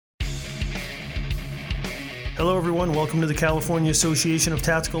Hello, everyone. Welcome to the California Association of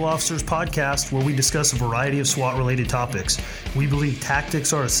Tactical Officers podcast, where we discuss a variety of SWAT-related topics. We believe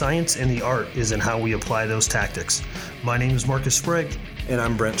tactics are a science, and the art is in how we apply those tactics. My name is Marcus Sprague. And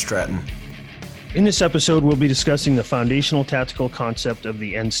I'm Brent Stratton. In this episode, we'll be discussing the foundational tactical concept of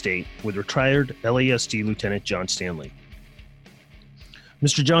the end state with retired LASD Lieutenant John Stanley.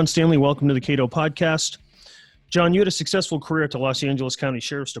 Mr. John Stanley, welcome to the Cato podcast. John, you had a successful career at the Los Angeles County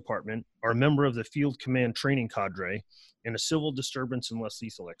Sheriff's Department, are a member of the Field Command Training Cadre, and a civil disturbance and less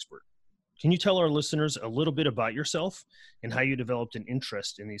lethal expert. Can you tell our listeners a little bit about yourself and how you developed an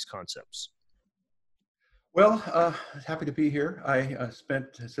interest in these concepts? Well, happy to be here. I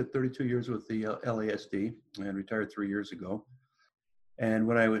spent 32 years with the LASD and retired 3 years ago. And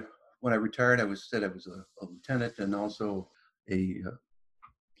when I retired, I was a lieutenant and also a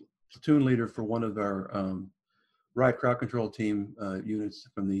platoon leader for one of our riot crowd control team units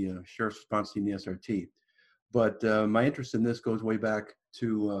from the Sheriff's Response Team, the SRT. But my interest in this goes way back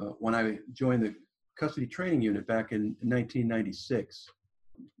to when I joined the custody training unit back in 1996.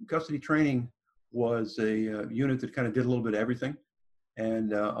 Custody training was a unit that kind of did a little bit of everything.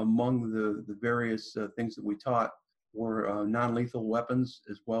 And among the various things that we taught were non-lethal weapons,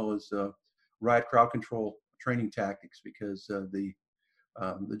 as well as riot crowd control training tactics, because the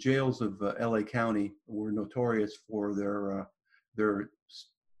jails of LA County were notorious for their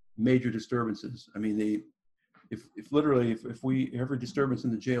major disturbances. I mean, if every disturbance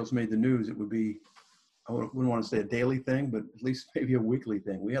in the jails made the news, it would be, I wouldn't want to say a daily thing, but at least maybe a weekly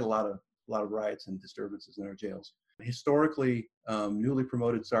thing. We had a lot of riots and disturbances in our jails. Historically, newly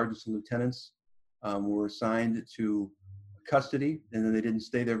promoted sergeants and lieutenants were assigned to custody, and then they didn't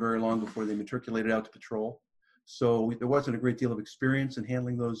stay there very long before they matriculated out to patrol. So there wasn't a great deal of experience in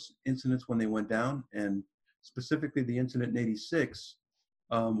handling those incidents when they went down. And specifically the incident in 86,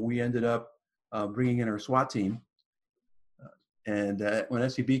 we ended up bringing in our SWAT team. And when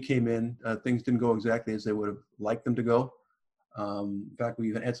SCB came in, things didn't go exactly as they would have liked them to go. In fact, we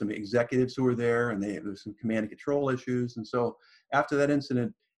even had some executives who were there, and there was some command and control issues. And so after that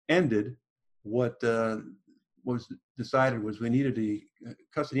incident ended, what was decided was we needed a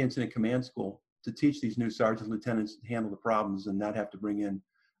custody incident command school to teach these new sergeants and lieutenants to handle the problems and not have to bring in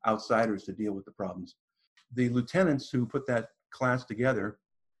outsiders to deal with the problems. The lieutenants who put that class together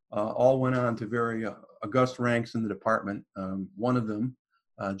all went on to very august ranks in the department. One of them,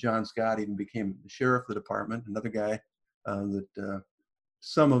 John Scott, even became the sheriff of the department. Another guy that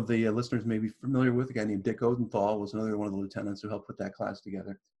some of the listeners may be familiar with, a guy named Dick Odenthal, was another one of the lieutenants who helped put that class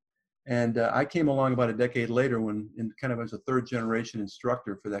together. And I came along about a decade later kind of as a third generation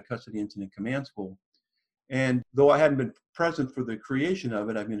instructor for that custody incident command school. And though I hadn't been present for the creation of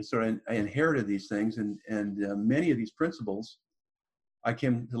it, I inherited these things, and many of these principles I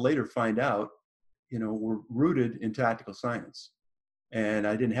came to later find out, were rooted in tactical science. And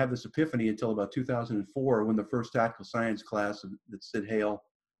I didn't have this epiphany until about 2004, when the first tactical science class that Sid Hale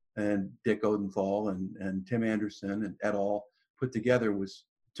and Dick Odenthal and Tim Anderson and et al. Put together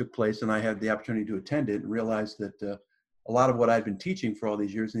took place, and I had the opportunity to attend it and realized that a lot of what I'd been teaching for all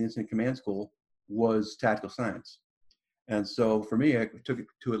these years in the Incident Command School was tactical science. And so for me, I took it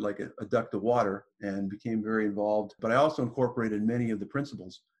to it like a duck to water and became very involved. But I also incorporated many of the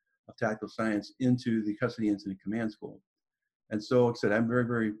principles of tactical science into the Custody Incident Command School. And so, like I said, I'm very,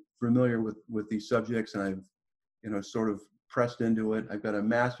 very familiar with these subjects, and I've, sort of pressed into it. I've got a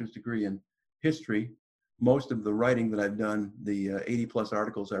master's degree in history. Most of the writing that I've done, the 80 plus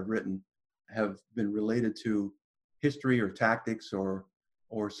articles I've written, have been related to history or tactics or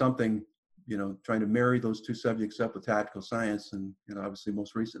something, trying to marry those two subjects up with tactical science. And, obviously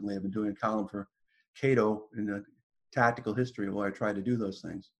most recently I've been doing a column for Cato in the tactical history where I try to do those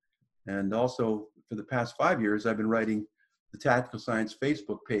things. And also for the past 5 years, I've been writing the Tactical Science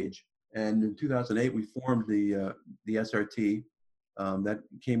Facebook page. And in 2008, we formed the SRT. That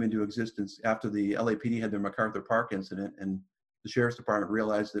came into existence after the LAPD had their MacArthur Park incident, and the Sheriff's Department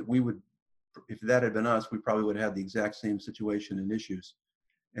realized that if that had been us, we probably would have had the exact same situation and issues.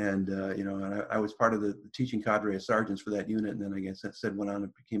 And, and I was part of the teaching cadre of sergeants for that unit. And then I guess that said went on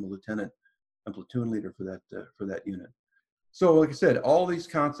and became a lieutenant and platoon leader for that unit. So like I said, all these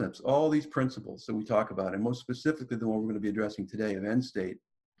concepts, all these principles that we talk about, and most specifically the one we're going to be addressing today of end state,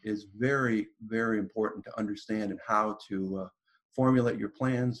 is very, very important to understand, and how to formulate your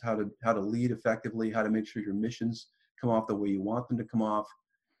plans, how to lead effectively, how to make sure your missions come off the way you want them to come off.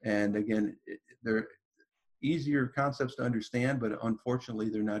 And again, they're easier concepts to understand, but unfortunately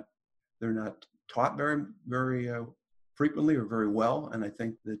they're not taught very, very frequently or very well. And I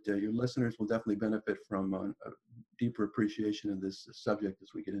think that your listeners will definitely benefit from a deeper appreciation of this subject as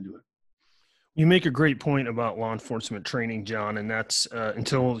we get into it. You make a great point about law enforcement training, John, and that's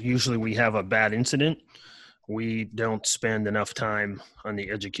until usually we have a bad incident, we don't spend enough time on the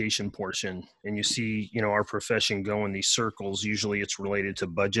education portion. And you see, our profession go in these circles. Usually it's related to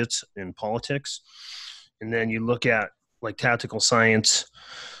budgets and politics. And then you look at like tactical science,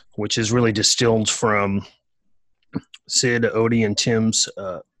 which is really distilled from Sid, Odie, and Tim's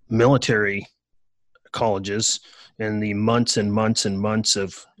military colleges and the months and months and months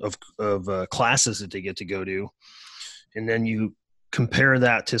of classes that they get to go to. And then you compare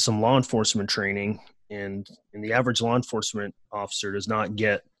that to some law enforcement training, and the average law enforcement officer does not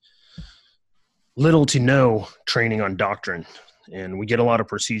get little to no training on doctrine. And we get a lot of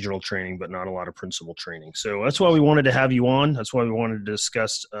procedural training, but not a lot of principle training. So that's why we wanted to have you on. That's why we wanted to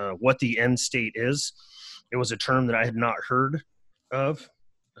discuss what the end state is. It was a term that I had not heard of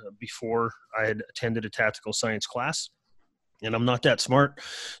before I had attended a tactical science class. And I'm not that smart,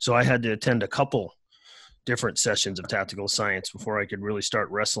 so I had to attend a couple different sessions of tactical science before I could really start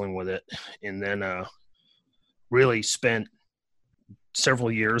wrestling with it. And then really spent several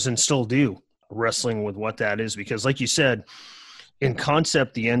years, and still do, wrestling with what that is. Because like you said, in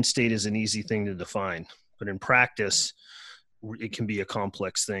concept, the end state is an easy thing to define, but in practice, it can be a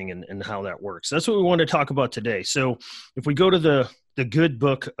complex thing, and how that works. That's what we want to talk about today. So if we go to the good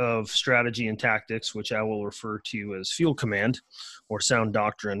book of strategy and tactics, which I will refer to as Field Command or Sound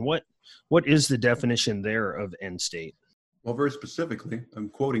Doctrine, what is the definition there of end state? Well, very specifically, I'm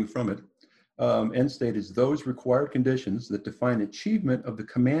quoting from it. End state is those required conditions that define achievement of the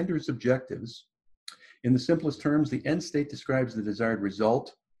commander's objectives. In the simplest terms, the end state describes the desired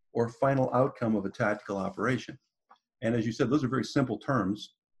result or final outcome of a tactical operation. And as you said, those are very simple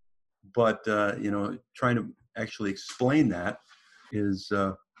terms, but trying to actually explain that is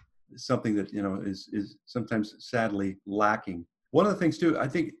something that is sometimes sadly lacking. One of the things too, I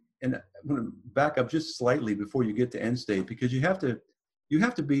think, and I'm going to back up just slightly before you get to end state, because you have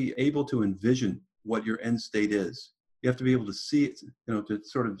to be able to envision what your end state is. You have to be able to see it, to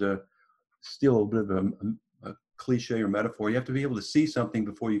sort of to steal a bit of a cliche or metaphor. You have to be able to see something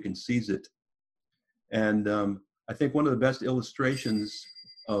before you can seize it. And I think one of the best illustrations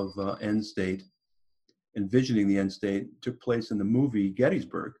of end state, envisioning the end state, took place in the movie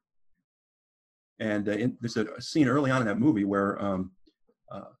Gettysburg. And there's a scene early on in that movie where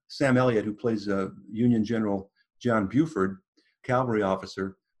Sam Elliott, who plays Union General John Buford, cavalry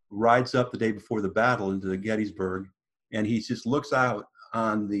officer, rides up the day before the battle into the Gettysburg, and he just looks out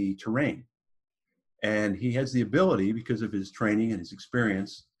on the terrain. And he has the ability, because of his training and his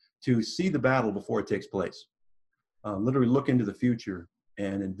experience, to see the battle before it takes place. Literally look into the future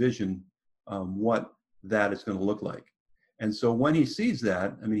and envision what that is going to look like. And so when he sees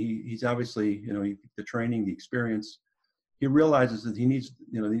that, I mean, he's obviously, the training, the experience, he realizes that he needs,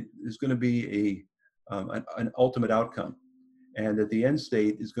 there's going to be an ultimate outcome, and that the end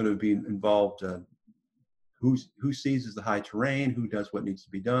state is going to be involved. Who seizes the high terrain, who does what needs to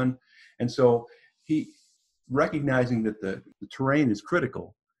be done. And so he, recognizing that the terrain is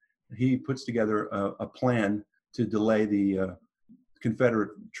critical, he puts together a plan to delay the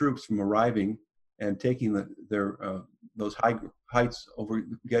Confederate troops from arriving and taking those heights over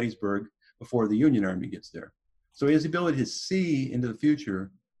Gettysburg before the Union Army gets there. So he has the ability to see into the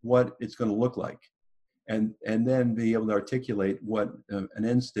future what it's going to look like, and then be able to articulate what an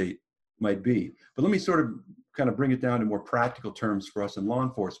end state might be. But let me sort of kind of bring it down to more practical terms for us in law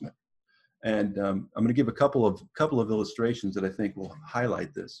enforcement. And I'm going to give a couple of illustrations that I think will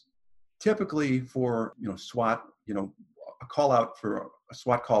highlight this. Typically for SWAT, a call out for a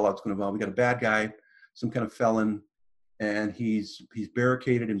SWAT call out is going to involve, we got a bad guy, some kind of felon, and he's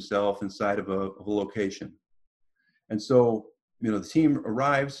barricaded himself inside of a location. And so the team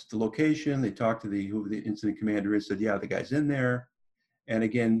arrives at the location, they talk to who the incident commander is, said, yeah, the guy's in there. And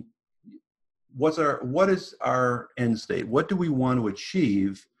again, what is our end state? What do we want to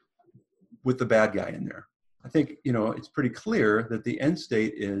achieve with the bad guy in there? I think, it's pretty clear that the end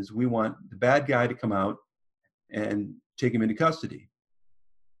state is we want the bad guy to come out and take him into custody.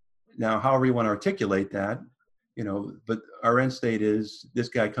 Now, however you want to articulate that, but our end state is this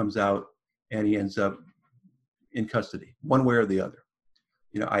guy comes out and he ends up in custody, one way or the other.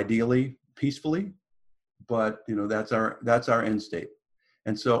 Ideally peacefully, but that's our end state.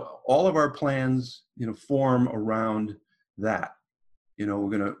 And so all of our plans, form around that.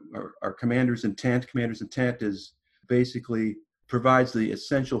 Our commander's intent is basically provides the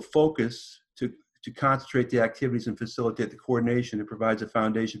essential focus to concentrate the activities and facilitate the coordination. It provides a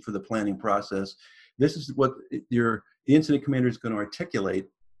foundation for the planning process. This is what the incident commander is going to articulate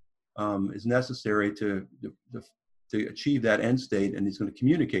is necessary to achieve that end state, and he's going to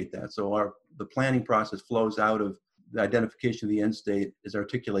communicate that. So the planning process flows out of the identification of the end state is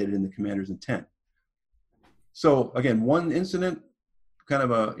articulated in the commander's intent. So again, one incident, kind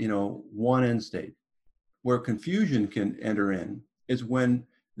of a, one end state. Where confusion can enter in is when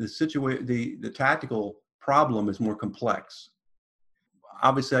the tactical problem is more complex.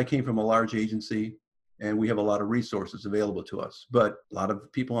 Obviously, I came from a large agency, and we have a lot of resources available to us. But a lot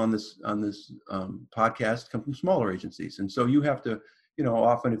of people on this podcast come from smaller agencies, and so you have to,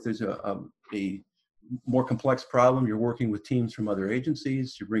 often if there's a more complex problem, you're working with teams from other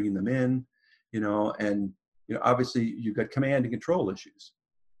agencies, you're bringing them in, and obviously you've got command and control issues,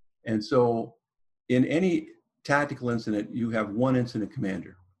 and so in any tactical incident, you have one incident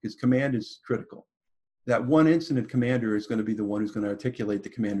commander, because command is critical. That one incident commander is going to be the one who's going to articulate the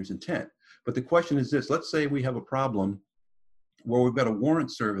commander's intent. But the question is this: let's say we have a problem where we've got a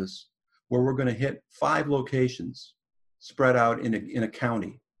warrant service where we're going to hit 5 locations spread out in a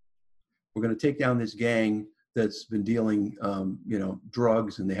county. We're going to take down this gang that's been dealing,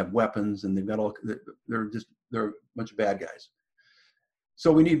 drugs, and they have weapons, and they've got they're a bunch of bad guys.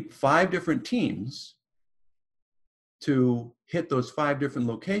 So we need 5 different teams to hit those 5 different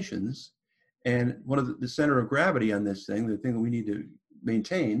locations. And one of the center of gravity on this thing, the thing that we need to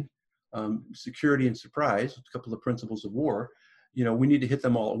maintain, security and surprise, a couple of principles of war, we need to hit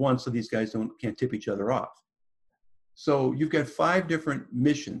them all at once so these guys can't tip each other off. So you've got 5 different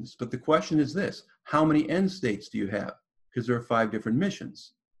missions, but the question is this: how many end states do you have? Because there are 5 different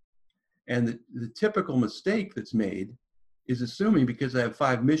missions. And the typical mistake that's made is assuming because I have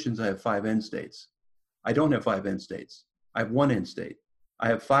 5 missions, I have 5 end states. I don't have 5 end states. I have 1 end state. I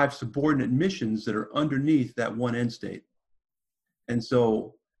have 5 subordinate missions that are underneath that 1 end state. And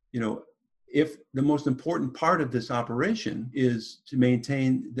so, if the most important part of this operation is to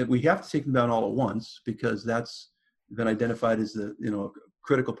maintain that, we have to take them down all at once, because that's been identified as the,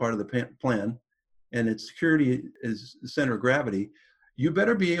 critical part of the plan, and its security is the center of gravity, you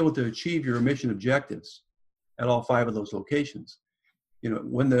better be able to achieve your mission objectives at all 5 of those locations.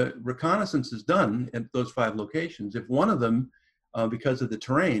 When the reconnaissance is done at those 5 locations, if one of them, because of the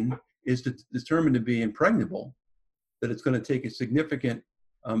terrain, is determined to be impregnable, that it's going to take a significant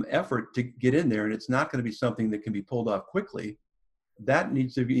effort to get in there, and it's not going to be something that can be pulled off quickly, that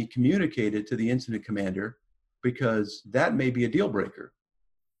needs to be communicated to the incident commander, because that may be a deal breaker.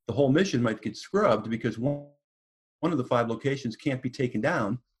 The whole mission might get scrubbed because one of the 5 locations can't be taken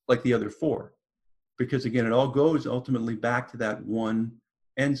down like the other 4. Because again, it all goes ultimately back to that one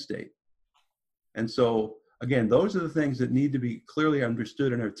end state. And so again, those are the things that need to be clearly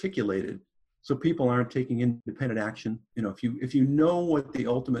understood and articulated, so people aren't taking independent action. If you know what the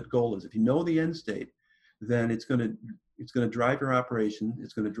ultimate goal is, if you know the end state, then it's going to drive your operation,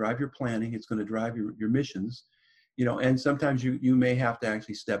 it's going to drive your planning, it's going to drive your missions, and sometimes you may have to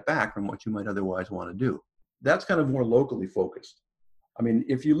actually step back from what you might otherwise want to do. That's kind of more locally focused. I mean,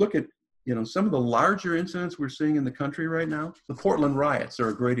 if you look at some of the larger incidents we're seeing in the country right now, the Portland riots are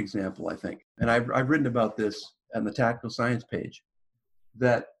a great example, I think. And I've written about this on the Tactical Science page,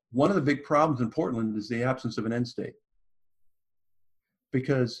 that one of the big problems in Portland is the absence of an end state.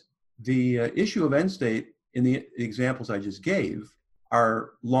 Because the issue of end state in the examples I just gave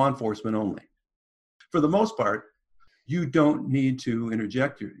are law enforcement only. For the most part, you don't need to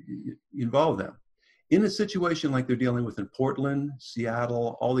interject, involve them. In a situation like they're dealing with in Portland,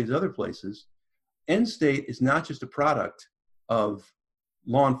 Seattle, all these other places, end state is not just a product of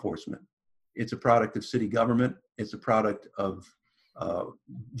law enforcement. It's a product of city government. It's a product of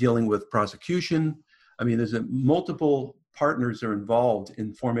dealing with prosecution. I mean, there's multiple partners are involved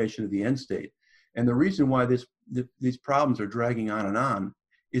in formation of the end state. And the reason why these problems are dragging on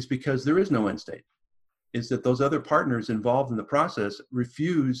is because there is no end state. Is that those other partners involved in the process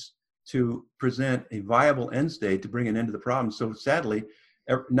refuse to present a viable end state to bring an end to the problem. So sadly,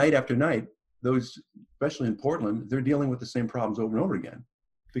 night after night, those, especially in Portland, they're dealing with the same problems over and over again,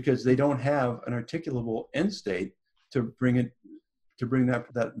 because they don't have an articulable end state to bring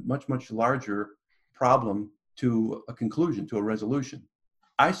that much larger problem to a conclusion, to a resolution.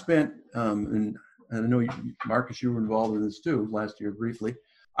 I spent, and I know, Marcus, you were involved in this too last year briefly.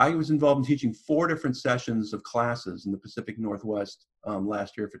 I was involved in teaching 4 different sessions of classes in the Pacific Northwest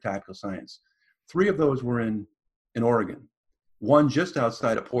last year for tactical science. 3 of those were in Oregon, 1 just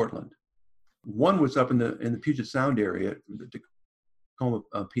outside of Portland. 1 was up in the Puget Sound area, the Tacoma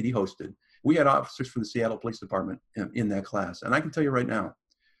PD hosted. We had officers from the Seattle Police Department in that class. And I can tell you right now,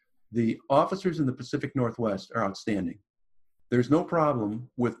 the officers in the Pacific Northwest are outstanding. There's no problem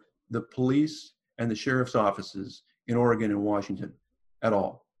with the police and the sheriff's offices in Oregon and Washington at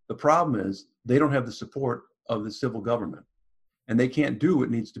all. The problem is they don't have the support of the civil government, and they can't do what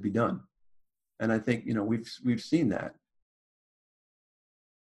needs to be done. And I think, we've seen that.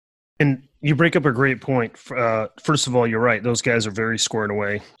 And you break up a great point. First of all, you're right. Those guys are very squared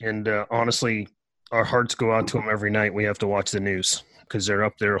away. And honestly, our hearts go out to them every night. We have to watch the news because they're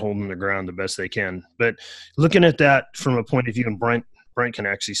up there holding the ground the best they can. But looking at that from a point of view, and Brent can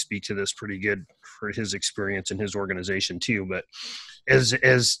actually speak to this pretty good for his experience in his organization too. But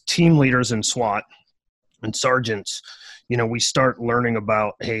as team leaders in SWAT and sergeants, we start learning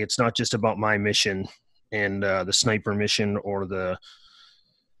about, hey, it's not just about my mission and the sniper mission or the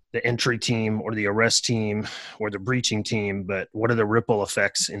entry team or the arrest team or the breaching team, but what are the ripple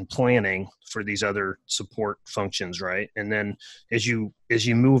effects in planning for these other support functions, right? And then as you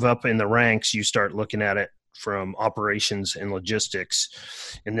move up in the ranks, you start looking at it from operations and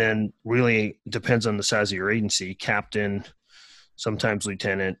logistics. And then really depends on the size of your agency, captain, sometimes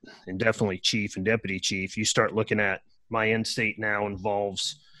lieutenant, and definitely chief and deputy chief. You start looking at my end state now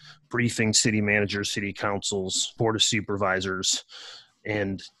involves briefing city managers, city councils, board of supervisors,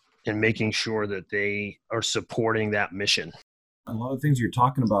 and making sure that they are supporting that mission. A lot of things you're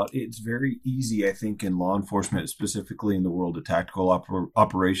talking about, it's very easy, I think, in law enforcement, specifically in the world of tactical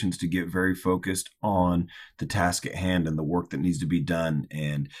operations, to get very focused on the task at hand and the work that needs to be done.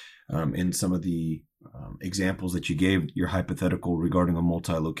 And in some of the examples that you gave, your hypothetical regarding a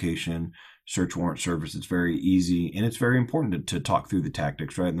multi-location search warrant service, it's very easy. And it's very important to talk through the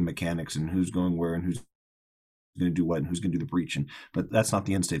tactics, right? And the mechanics and who's going where and who's going to do what and who's going to do the breach. But that's not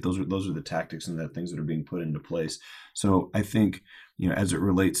the end state. Those are the tactics and the things that are being put into place. So I think, as it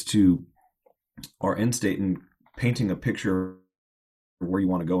relates to our end state and painting a picture of where you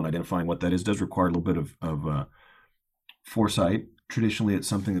want to go and identifying what that is does require a little bit of foresight. Traditionally, it's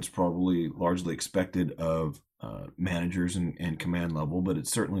something that's probably largely expected of managers and command level, but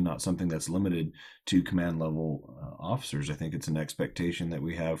it's certainly not something that's limited to command level officers. I think it's an expectation that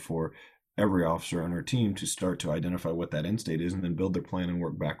we have for every officer on our team to start to identify what that end state is and then build their plan and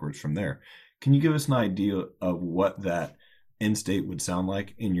work backwards from there. Can you give us an idea of what that end state would sound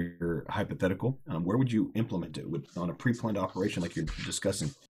like in your hypothetical? Where would you implement it on a pre-planned operation like you're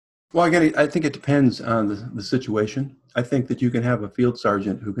discussing? Well, again, I think it depends on the situation. I think that you can have a field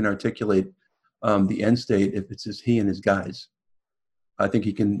sergeant who can articulate the end state if it's just he and his guys. I think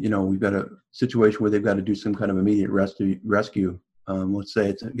he can, we've got a situation where they've got to do some kind of immediate rescue. Let's say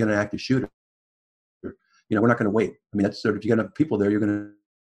it's going to active shooter. We're not going to wait. I mean, that's sort of, if you got enough people there, you're going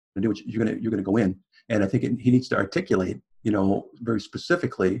to do what you're going to go in. And I think he needs to articulate, very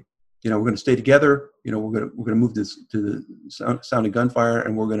specifically, we're going to stay together. We're going to move this to the sound of gunfire,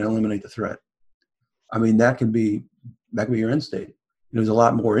 and we're going to eliminate the threat. I mean, that can be your end state. There's a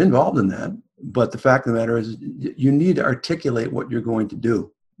lot more involved in that, but the fact of the matter is, you need to articulate what you're going to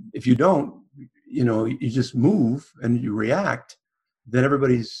do. If you don't, you just move and you react, then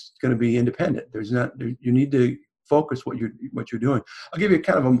everybody's going to be independent. You need to focus what you're doing. I'll give you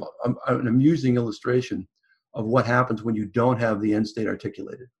kind of an amusing illustration of what happens when you don't have the end state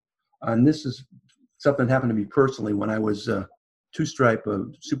articulated. And this is something that happened to me personally when I was two-stripe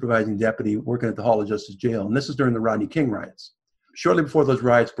supervising deputy working at the Hall of Justice Jail. And this is during the Rodney King riots. Shortly before those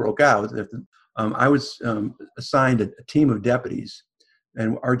riots broke out, I was assigned a team of deputies,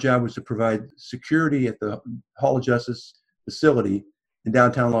 and our job was to provide security at the Hall of Justice facility in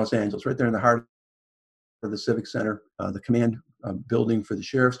downtown Los Angeles, right there in the heart of the Civic Center, the command building for the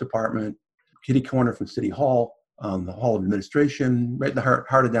Sheriff's Department, kitty corner from City Hall, the Hall of Administration, right in the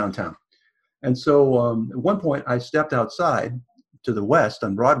heart of downtown. And so at one point, I stepped outside to the west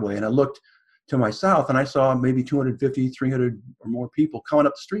on Broadway, and I looked to my south, and I saw maybe 250, 300 or more people coming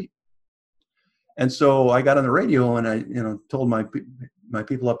up the street. And so I got on the radio, and I told my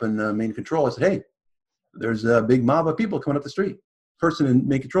people up in main control, I said, hey, there's a big mob of people coming up the street. Person in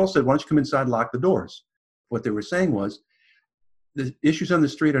main control said, why don't you come inside and lock the doors? What they were saying was, the issues on the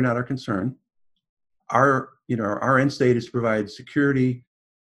street are not our concern. Our end state is to provide security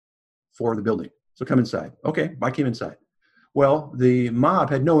for the building. So come inside. Okay, I came inside. Well, the mob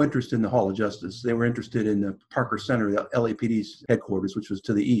had no interest in the Hall of Justice. They were interested in the Parker Center, the LAPD's headquarters, which was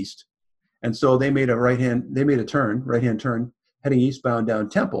to the east. And so they made a right-hand turn, heading eastbound down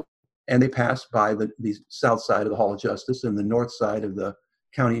Temple. And they passed by the south side of the Hall of Justice and the north side of the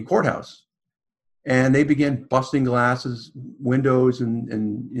county courthouse. And they began busting glasses, windows,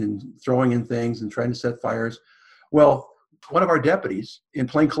 and throwing in things and trying to set fires. Well, one of our deputies in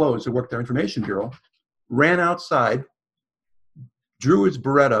plain clothes who worked their information bureau ran outside, drew his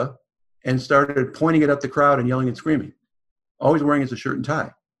Beretta, and started pointing it at the crowd and yelling and screaming. All he's wearing is a shirt and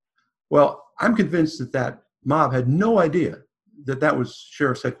tie. Well, I'm convinced that mob had no idea that was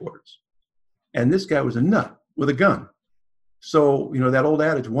sheriff's headquarters. And this guy was a nut with a gun. So, that old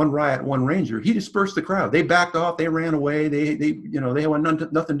adage, one riot, one ranger, he dispersed the crowd. They backed off, they ran away, they had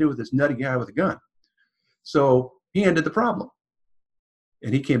nothing to do with this nutty guy with a gun. So he ended the problem.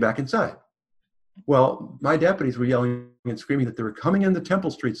 And he came back inside. Well, my deputies were yelling and screaming that they were coming in the Temple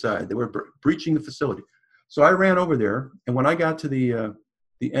Street side. They were breaching the facility. So I ran over there, and when I got to the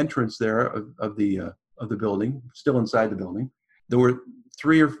entrance there of the building, still inside the building, there were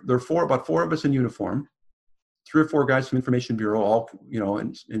about four of us in uniform, 3 or 4 guys from Information Bureau, all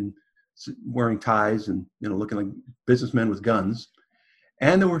in wearing ties and looking like businessmen with guns,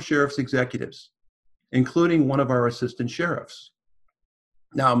 and there were sheriff's executives, including one of our assistant sheriffs.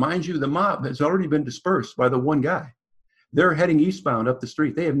 Now, mind you, the mob has already been dispersed by the one guy. They're heading eastbound up the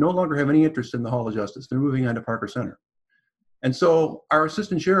street. They no longer have any interest in the Hall of Justice. They're moving on to Parker Center. And so our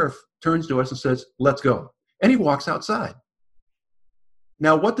assistant sheriff turns to us and says, "Let's go." And he walks outside.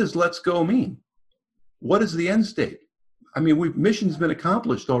 Now, what does "let's go" mean? What is the end state? I mean, mission's been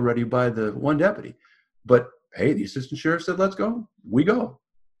accomplished already by the one deputy. But, hey, the assistant sheriff said, "Let's go." We go.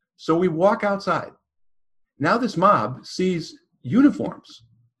 So we walk outside. Now this mob sees uniforms,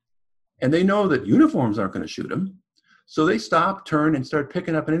 and they know that uniforms aren't going to shoot them. So they stop, turn, and start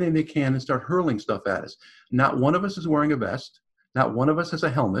picking up anything they can and start hurling stuff at us. Not one of us is wearing a vest. Not one of us has a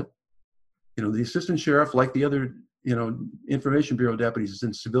helmet. The assistant sheriff, like the other, Information Bureau deputies, is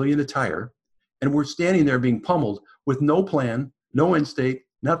in civilian attire. And we're standing there being pummeled with no plan, no end state,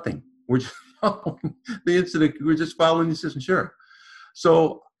 nothing. We're just following the incident. We're just following the assistant sheriff.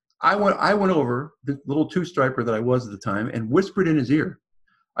 So I went over the little two-striper that I was at the time and whispered in his ear.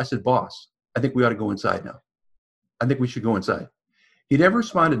 I said, "Boss, I think we ought to go inside now. I think we should go inside." He never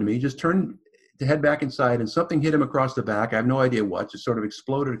responded to me. He just turned to head back inside, and something hit him across the back. I have no idea what, just sort of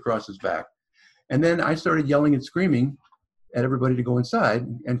exploded across his back. And then I started yelling and screaming at everybody to go inside,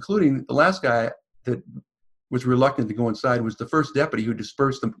 including the last guy that was reluctant to go inside was the first deputy who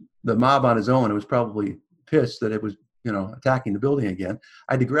dispersed the mob on his own and was probably pissed that it was attacking the building again.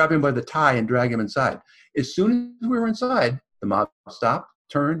 I had to grab him by the tie and drag him inside. As soon as we were inside, the mob stopped,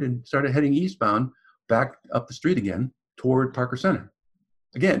 turned, and started heading eastbound back up the street again toward Parker Center.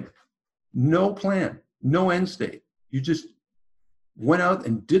 Again, no plan, no end state. You just went out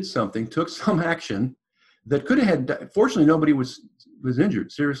and did something, took some action that could have had, fortunately, nobody was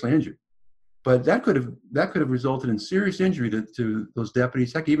injured, seriously injured. But that could have resulted in serious injury to those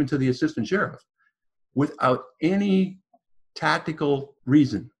deputies, heck, even to the assistant sheriff, without any tactical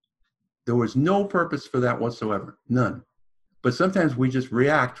reason. There was no purpose for that whatsoever, none. But sometimes we just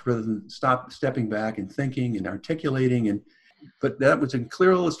react rather than stepping back and thinking and articulating. But that was a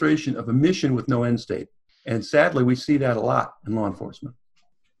clear illustration of a mission with no end state. And sadly, we see that a lot in law enforcement.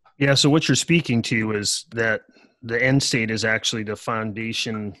 Yeah, so what you're speaking to is that the end state is actually the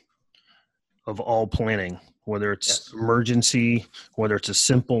foundation of all planning, whether it's emergency, whether it's a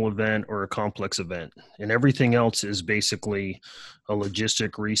simple event or a complex event. And everything else is basically a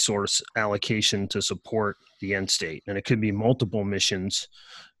logistic resource allocation to support the end state. And it could be multiple missions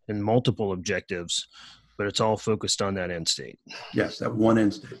and multiple objectives, but it's all focused on that end state. Yes, that one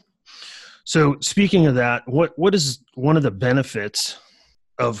end state. So speaking of that, what is one of the benefits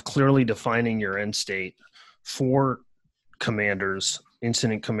of clearly defining your end state for commanders,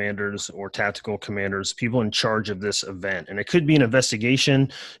 incident commanders, or tactical commanders, people in charge of this event? And it could be an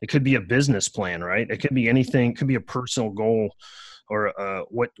investigation. It could be a business plan, right? It could be anything. It could be a personal goal or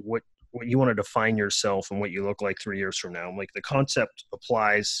what you want to define yourself and what you look like 3 years from now. Like the concept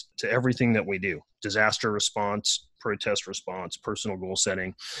applies to everything that we do: disaster response, protest response, personal goal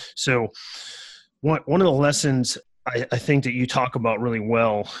setting. So one of the lessons I think that you talk about really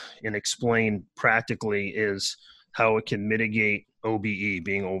well and explain practically is how it can mitigate OBE,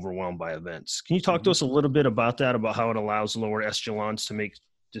 being overwhelmed by events. Can you talk to us a little bit about that, about how it allows lower echelons to make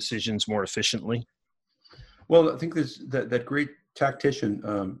decisions more efficiently? Well, I think there's that great tactician,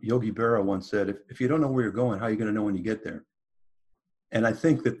 Yogi Berra, once said, if you don't know where you're going, how are you going to know when you get there? And I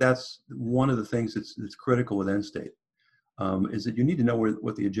think that's one of the things that's critical with end state, is that you need to know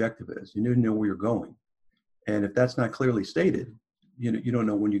what the objective is. You need to know where you're going. And if that's not clearly stated, you don't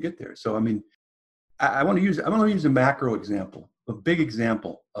know when you get there. So, I mean, I want to use a macro example, a big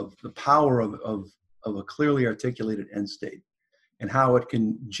example of the power of a clearly articulated end state and how it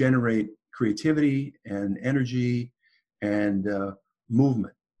can generate creativity and energy and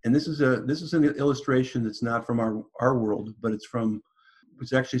movement. And this is an illustration that's not from our world, but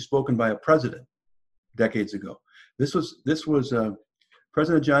it's actually spoken by a president decades ago. This was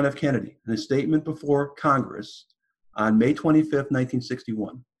President John F. Kennedy in a statement before Congress on May 25th,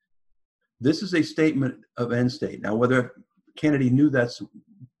 1961. This is a statement of end state. Now, whether Kennedy knew that's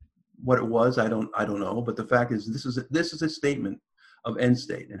what it was, I don't know. But the fact is, this is a statement of end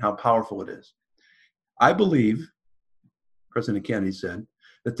state and how powerful it is. I believe, President Kennedy said,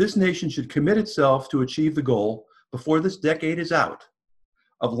 that this nation should commit itself to achieve the goal before this decade is out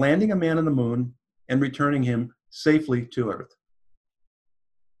of landing a man on the moon and returning him safely to Earth.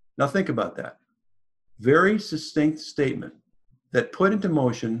 Now think about that. Very succinct statement that put into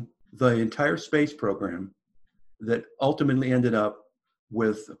motion the entire space program that ultimately ended up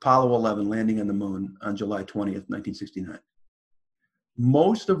with Apollo 11 landing on the moon on July 20th, 1969.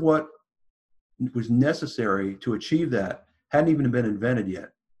 Most of what was necessary to achieve that hadn't even been invented yet.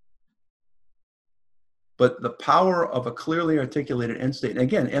 But the power of a clearly articulated end state, and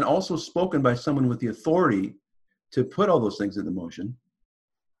again, and also spoken by someone with the authority to put all those things into motion,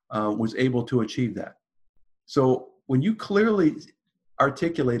 was able to achieve that. So when you clearly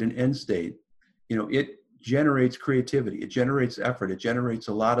articulate an end state, it generates creativity, it generates effort, it generates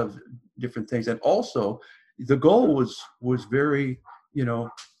a lot of different things. And also the goal was very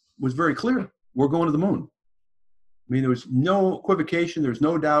clear. We're going to the moon. I mean, there was no equivocation, there was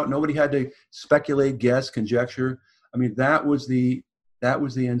no doubt, nobody had to speculate, guess, conjecture. I mean, that was the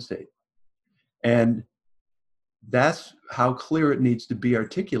end state. And that's how clear it needs to be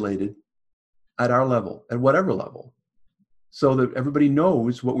articulated at our level, at whatever level, so that everybody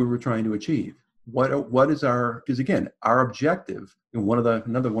knows what we were trying to achieve. What is our, because again, our objective, and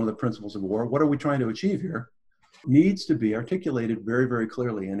another one of the principles of war, what are we trying to achieve here, needs to be articulated very, very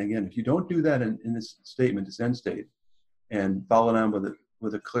clearly. And again, if you don't do that in this statement, this end state, and follow it on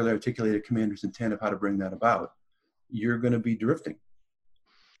with a clearly articulated commander's intent of how to bring that about, you're going to be drifting.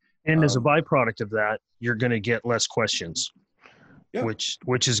 And as a byproduct of that, you're going to get less questions, yeah.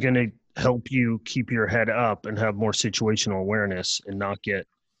 which is going to help you keep your head up and have more situational awareness and not get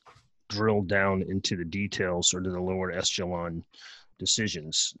drilled down into the details or to the lower echelon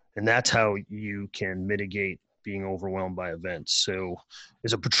decisions. And that's how you can mitigate being overwhelmed by events. So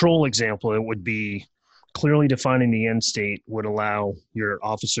as a patrol example, it would be clearly defining the end state would allow your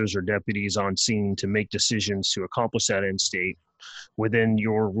officers or deputies on scene to make decisions to accomplish that end state within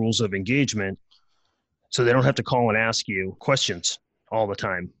your rules of engagement, so they don't have to call and ask you questions all the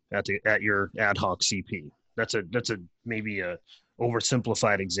time at your ad hoc CP. That's a maybe a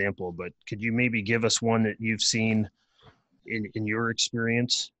oversimplified example, but could you maybe give us one that you've seen in your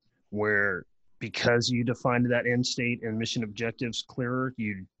experience where, because you defined that end state and mission objectives clearer,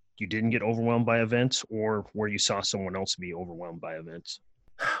 you didn't get overwhelmed by events, or where you saw someone else be overwhelmed by events?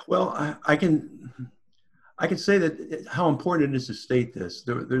 Well, I can say that how important it is to state this.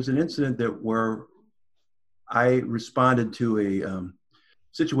 There's an incident where I responded to a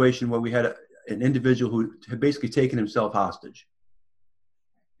situation where we had an individual who had basically taken himself hostage.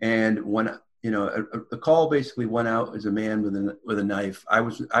 And when the call basically went out as a man with a knife. I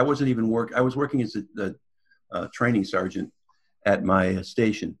wasn't even working. I was working as the training sergeant at my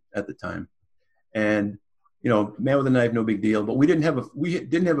station at the time, and man with a knife, no big deal. But we didn't have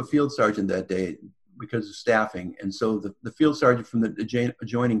a field sergeant that day because of staffing, and so the field sergeant from the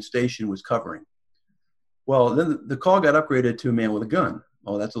adjoining station was covering. Well, then the call got upgraded to a man with a gun.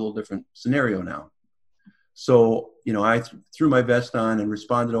 Oh, that's a little different scenario now. So I threw my vest on and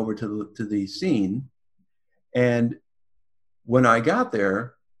responded over to the scene, and when I got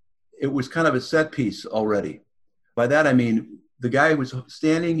there, it was kind of a set piece already. By that I mean the guy was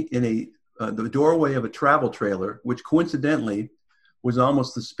standing in the doorway of a travel trailer, which coincidentally was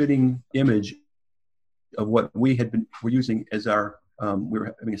almost the spitting image of what were using as our, we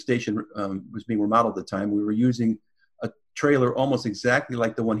were having a station, was being remodeled at the time. We were using a trailer almost exactly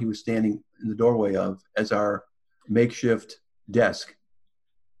like the one he was standing in the doorway of as our makeshift desk.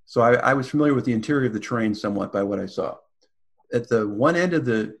 So I was familiar with the interior of the train somewhat by what I saw. At the one end of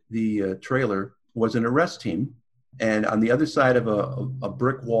the trailer was an arrest team, and on the other side of a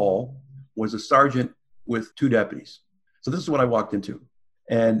brick wall was a sergeant with two deputies. So this is what I walked into.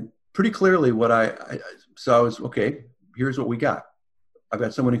 And pretty clearly what I saw was, okay, here's what we got. I've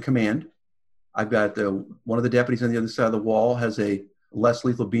got someone in command. I've got one of the deputies on the other side of the wall has a less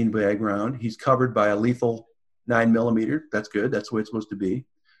lethal beanbag round. He's covered by a lethal 9mm. That's good. That's the way it's supposed to be.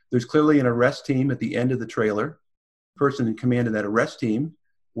 There's clearly an arrest team at the end of the trailer. The person in command of that arrest team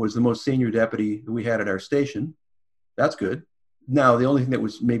was the most senior deputy that we had at our station. That's good. Now, the only thing that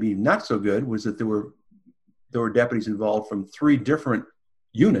was maybe not so good was that there were deputies involved from 3 different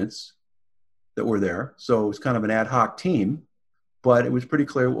units that were there. So it was kind of an ad hoc team, but it was pretty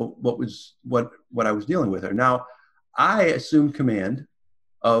clear what I was dealing with there. Now, I assumed command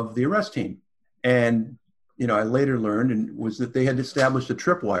of the arrest team. And, I later learned was that they had established a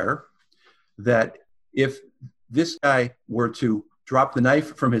tripwire that if this guy were to dropped the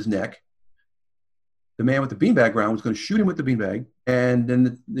knife from his neck. The man with the beanbag round was going to shoot him with the beanbag, and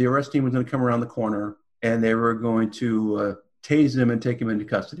then the arrest team was going to come around the corner, and they were going to tase him and take him into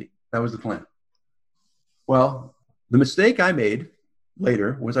custody. That was the plan. Well, the mistake I made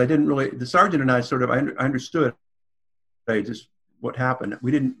later was the sergeant and I I understood what happened.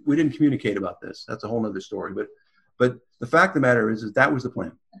 We didn't communicate about this. That's a whole other story. But the fact of the matter is that was the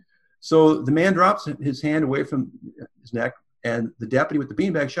plan. So the man drops his hand away from his neck, and the deputy with the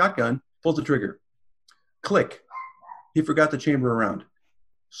beanbag shotgun pulls the trigger. Click. He forgot to chamber around.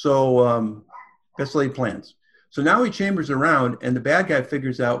 So that's laid plans. So now he chambers around, and the bad guy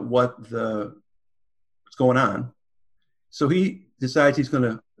figures out what's going on. So he decides he's going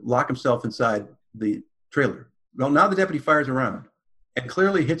to lock himself inside the trailer. Well, now the deputy fires around and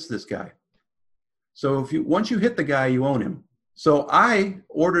clearly hits this guy. So once you hit the guy, you own him. So I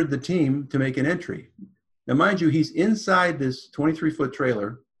ordered the team to make an entry. Now, mind you, he's inside this 23-foot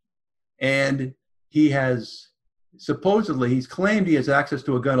trailer, and he's claimed he has access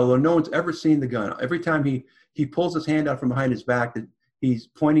to a gun, although no one's ever seen the gun. Every time he pulls his hand out from behind his back, that he's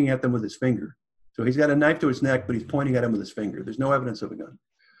pointing at them with his finger. So he's got a knife to his neck, but he's pointing at him with his finger. There's no evidence of a gun.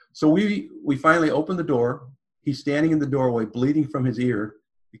 So we finally open the door. He's standing in the doorway, bleeding from his ear,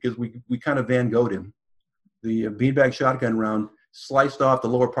 because we kind of Van Gogh'd him. The beanbag shotgun round sliced off the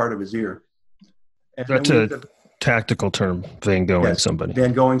lower part of his ear. And that's a tactical term, Van Goghing somebody.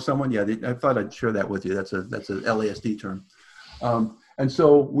 Van Goghing someone, yeah. I thought I'd share that with you. That's a LASD term. And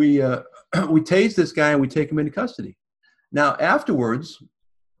so we tase this guy and we take him into custody. Now, afterwards,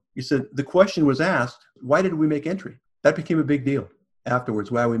 you said the question was asked, why did we make entry? That became a big deal afterwards,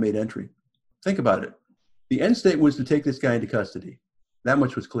 why we made entry. Think about it. The end state was to take this guy into custody. That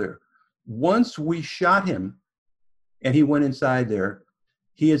much was clear. Once we shot him and he went inside there,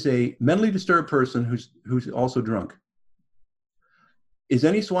 he is a mentally disturbed person who's also drunk. Is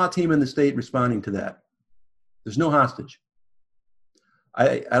any SWAT team in the state responding to that? There's no hostage.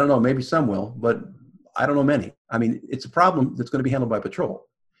 I don't know, maybe some will, but I don't know many. I mean, it's a problem that's going to be handled by patrol.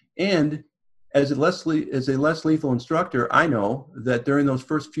 And as a less lethal instructor, I know that during those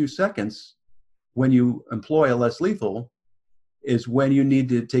first few seconds, when you employ a less lethal, is when you need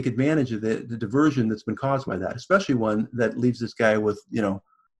to take advantage of the diversion that's been caused by that, especially one that leaves this guy with,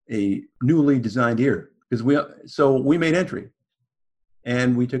 a newly designed ear. So we made entry,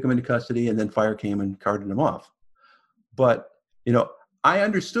 and we took him into custody, and then fire came and carted him off. But, I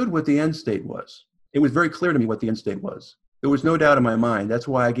understood what the end state was. It was very clear to me what the end state was. There was no doubt in my mind. That's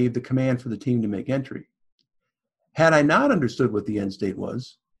why I gave the command for the team to make entry. Had I not understood what the end state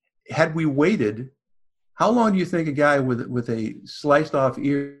was, had we waited, how long do you think a guy with a sliced off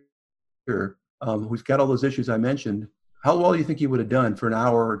ear, who's got all those issues I mentioned, how well do you think he would have done for an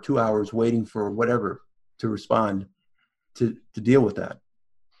hour or 2 hours waiting for whatever to respond to deal with that?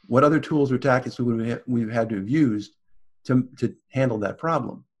 What other tools or tactics we've had to have used to handle that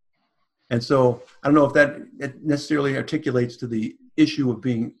problem? And so I don't know if that necessarily articulates to the issue of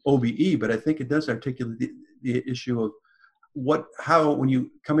being OBE, but I think it does articulate the issue of how when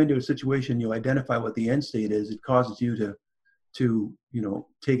you come into a situation, you identify what the end state is, it causes you to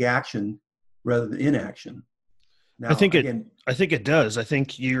take action rather than inaction. Now, I think it does. I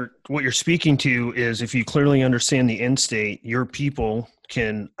think what you're speaking to is, if you clearly understand the end state, your people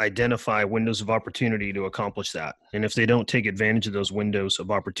can identify windows of opportunity to accomplish that. And if they don't take advantage of those windows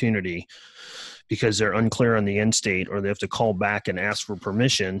of opportunity because they're unclear on the end state, or they have to call back and ask for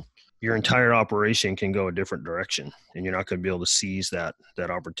permission, your entire operation can go a different direction, and you're not going to be able to seize that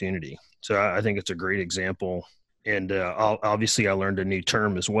opportunity. So I think it's a great example. And obviously I learned a new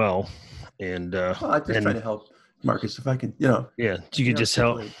term as well. And I just try to help, Marcus, if I can, Yeah, you could just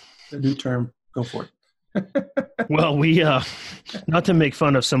help. A new term, go for it. Well, we, not to make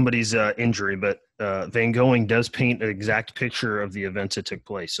fun of somebody's injury, but Van Goghing does paint an exact picture of the events that took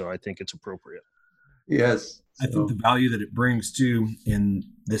place. So I think it's appropriate. Yes. I think the value that it brings to in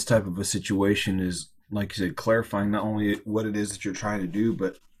this type of a situation is, like you said, clarifying not only what it is that you're trying to do,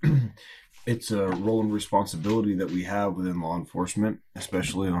 but it's a role and responsibility that we have within law enforcement,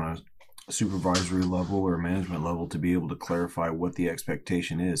 especially on a supervisory level or management level, to be able to clarify what the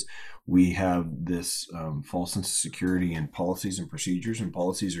expectation is. We have this false sense of security in policies and procedures, and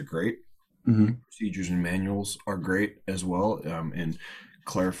policies are great. Mm-hmm. Procedures and manuals are great as well, and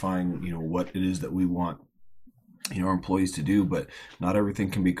clarifying, what it is that we want our employees to do, but not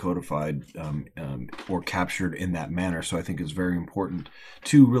everything can be codified or captured in that manner. So I think it's very important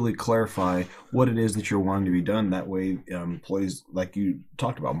to really clarify what it is that you're wanting to be done. That way, employees, like you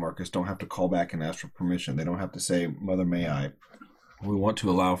talked about, Marcus, don't have to call back and ask for permission. They don't have to say, "Mother, may I?" We want to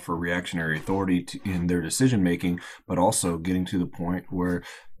allow for reactionary authority in their decision making, but also getting to the point where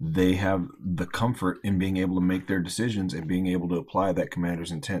they have the comfort in being able to make their decisions and being able to apply that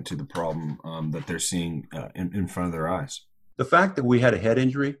commander's intent to the problem that they're seeing in front of their eyes. The fact that we had a head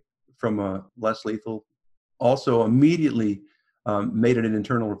injury from a less lethal also immediately made it an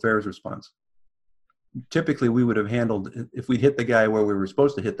internal affairs response. Typically, we would have handled, if we'd hit the guy where we were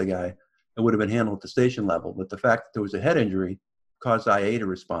supposed to hit the guy, it would have been handled at the station level. But the fact that there was a head injury caused IA to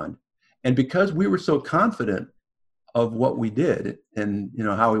respond. And because we were so confident of what we did and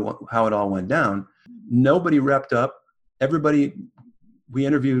how it all went down, nobody repped up. Everybody we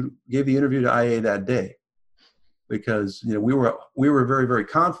interviewed gave the interview to IA that day, because we were very, very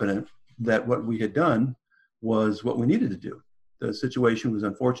confident that what we had done was what we needed to do. The situation was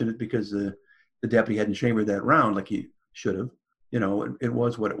unfortunate because the deputy hadn't chambered that round like he should have. It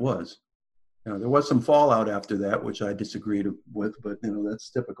was what it was. There was some fallout after that, which I disagreed with, but that's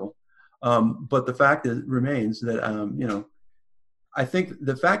typical. But the fact remains that I think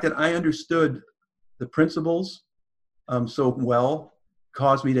the fact that I understood the principles so well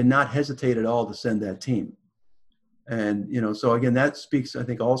caused me to not hesitate at all to send that team. And so again, that speaks, I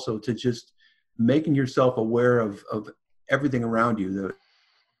think, also to just making yourself aware of everything around you,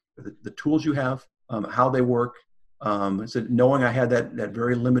 the tools you have, how they work. So knowing I had that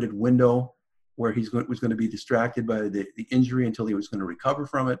very limited window where was going to be distracted by the injury until he was going to recover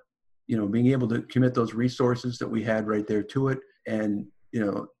from it, being able to commit those resources that we had right there to it. And,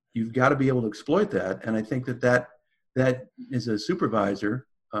 you've got to be able to exploit that. And I think that as a supervisor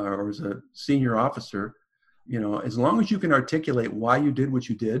or as a senior officer, as long as you can articulate why you did what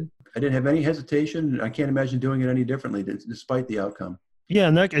you did, I didn't have any hesitation. I can't imagine doing it any differently despite the outcome. Yeah.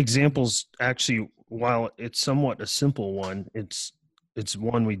 And that example's actually, while it's somewhat a simple one, it's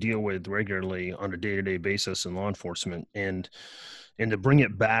one we deal with regularly on a day-to-day basis in law enforcement. And to bring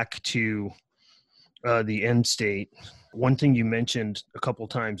it back to the end state, one thing you mentioned a couple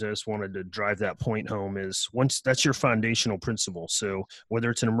of times, I just wanted to drive that point home, is once that's your foundational principle. So whether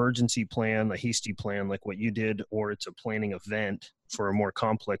it's an emergency plan, a hasty plan like what you did, or it's a planning event for a more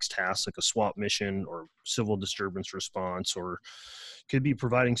complex task like a SWAT mission or civil disturbance response, or could be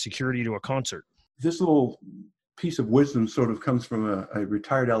providing security to a concert. This little piece of wisdom sort of comes from a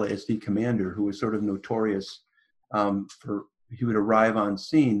retired LASD commander who was sort of notorious he would arrive on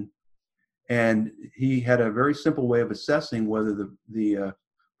scene, and he had a very simple way of assessing whether the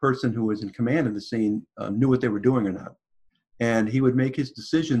person who was in command of the scene knew what they were doing or not. And he would make his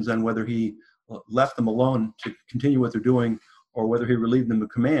decisions on whether he left them alone to continue what they're doing or whether he relieved them of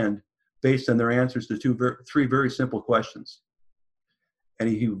command based on their answers to three very simple questions. And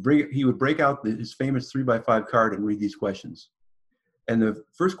he would break out his famous 3x5 card and read these questions. And the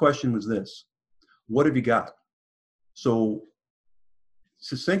first question was this: what have you got? So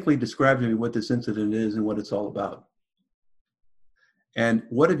succinctly describe to me what this incident is and what it's all about. And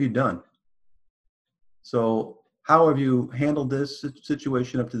what have you done? So how have you handled this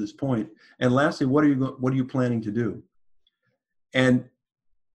situation up to this point? And lastly, what are you planning to do? And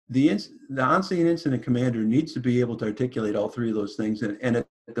the on-scene incident commander needs to be able to articulate all three of those things. And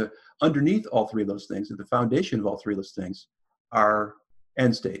underneath all three of those things, at the foundation of all three of those things, are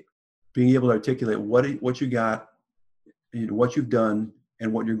end state. Being able to articulate what you got, what you've done,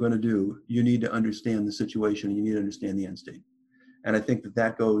 and what you're going to do. You need to understand the situation. You need to understand the end state. And I think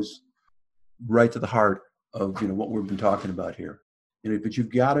that goes right to the heart of what we've been talking about here. But you've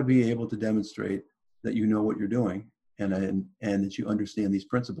got to be able to demonstrate that you know what you're doing and that you understand these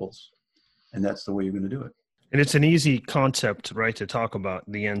principles. And that's the way you're going to do it. And it's an easy concept, right, to talk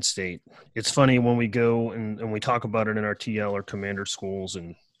about the end state. It's funny when we go and we talk about it in our TL or commander schools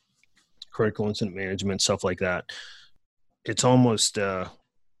and critical incident management, stuff like that. It's almost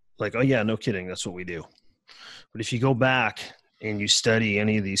like, oh yeah, no kidding, that's what we do. But if you go back and you study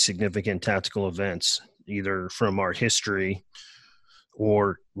any of these significant tactical events, either from our history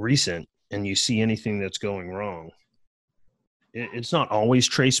or recent, and you see anything that's going wrong, it's not always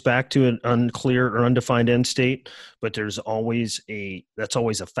traced back to an unclear or undefined end state, but that's always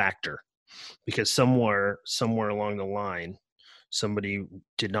a factor, because somewhere along the line, somebody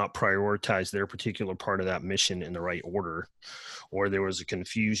did not prioritize their particular part of that mission in the right order, or there was a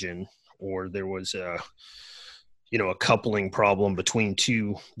confusion, or there was a coupling problem between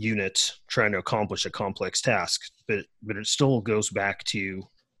two units trying to accomplish a complex task. But it still goes back to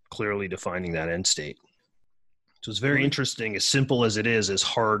clearly defining that end state. So it's very interesting. As simple as it is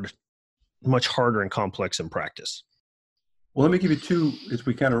hard, much harder and complex in practice. Well, let me give you two, as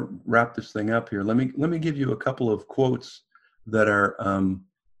we kind of wrap this thing up here. Let me give you a couple of quotes that are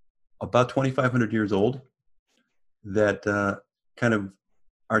about 2,500 years old that kind of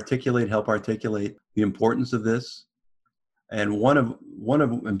help articulate the importance of this. And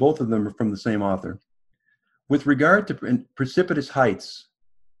and both of them are from the same author. With regard to precipitous heights,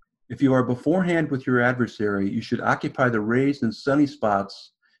 if you are beforehand with your adversary, you should occupy the raised and sunny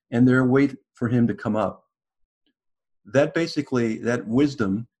spots and there wait for him to come up. That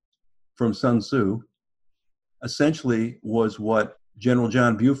wisdom from Sun Tzu essentially was what General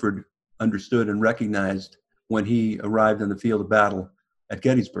John Buford understood and recognized when he arrived on the field of battle at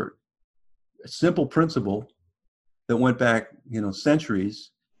Gettysburg. A simple principle that went back,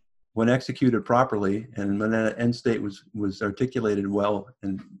 centuries, when executed properly, and when that end state was articulated well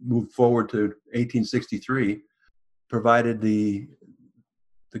and moved forward to 1863, provided the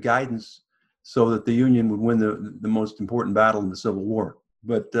guidance so that the Union would win the most important battle in the Civil War.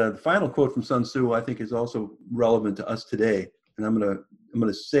 But the final quote from Sun Tzu, I think, is also relevant to us today, and I'm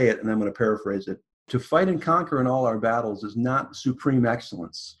gonna say it, and I'm gonna paraphrase it. To fight and conquer in all our battles is not supreme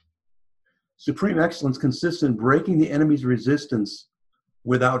excellence. Supreme excellence consists in breaking the enemy's resistance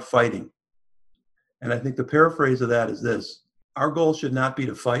without fighting. And I think the paraphrase of that is this: our goal should not be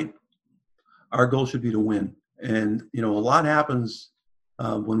to fight. Our goal should be to win. And, a lot happens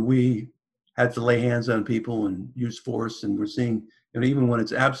when we have to lay hands on people and use force. And we're seeing, even when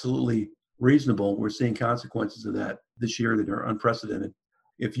it's absolutely reasonable, we're seeing consequences of that this year that are unprecedented.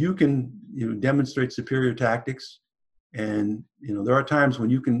 If you can, demonstrate superior tactics, and, there are times when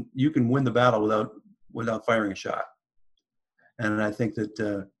you can win the battle without firing a shot. And I think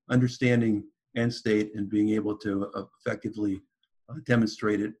that understanding end state and being able to effectively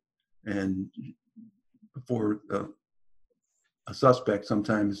demonstrate it, and before a suspect,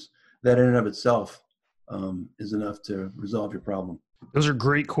 sometimes that in and of itself is enough to resolve your problem. Those are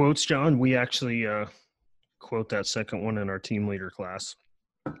great quotes, John. We actually quote that second one in our team leader class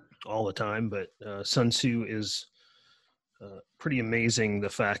all the time. But Sun Tzu is pretty amazing, the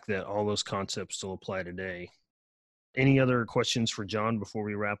fact that all those concepts still apply today. Any other questions for John before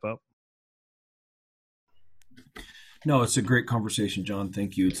we wrap up? No, it's a great conversation, John.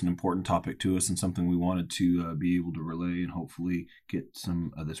 Thank you. It's an important topic to us and something we wanted to be able to relay and hopefully get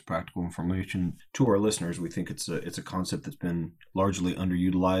some of this practical information to our listeners. We think it's a concept that's been largely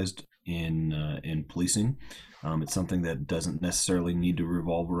underutilized in policing. It's something that doesn't necessarily need to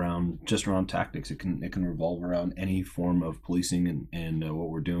revolve around tactics. It can revolve around any form of policing and what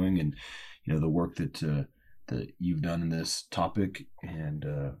we're doing, and the work that you've done in this topic, and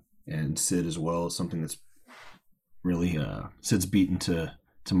Sid as well, is something that's really Sid's beaten to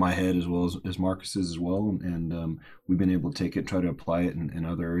my head as well as Marcus's as well, and we've been able to take it and try to apply it in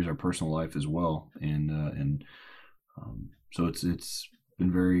other areas of our personal life as well, and so it's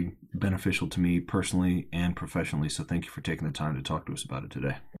been very beneficial to me personally and professionally. So thank you for taking the time to talk to us about it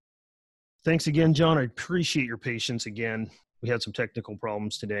today. Thanks again, John. I appreciate your patience again. We had some technical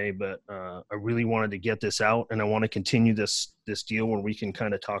problems today, but I really wanted to get this out, and I want to continue this deal where we can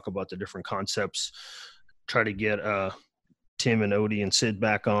kind of talk about the different concepts, try to get Tim and Odie and Sid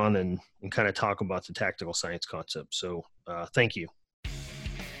back on and kind of talk about the tactical science concept. So thank you.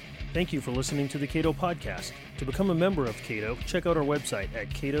 Thank you for listening to the Cato Podcast. To become a member of Cato, check out our website at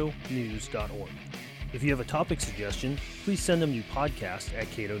catonews.org. If you have a topic suggestion, please send them to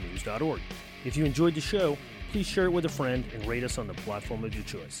podcast@catonews.org. If you enjoyed the show, please share it with a friend and rate us on the platform of your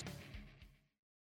choice.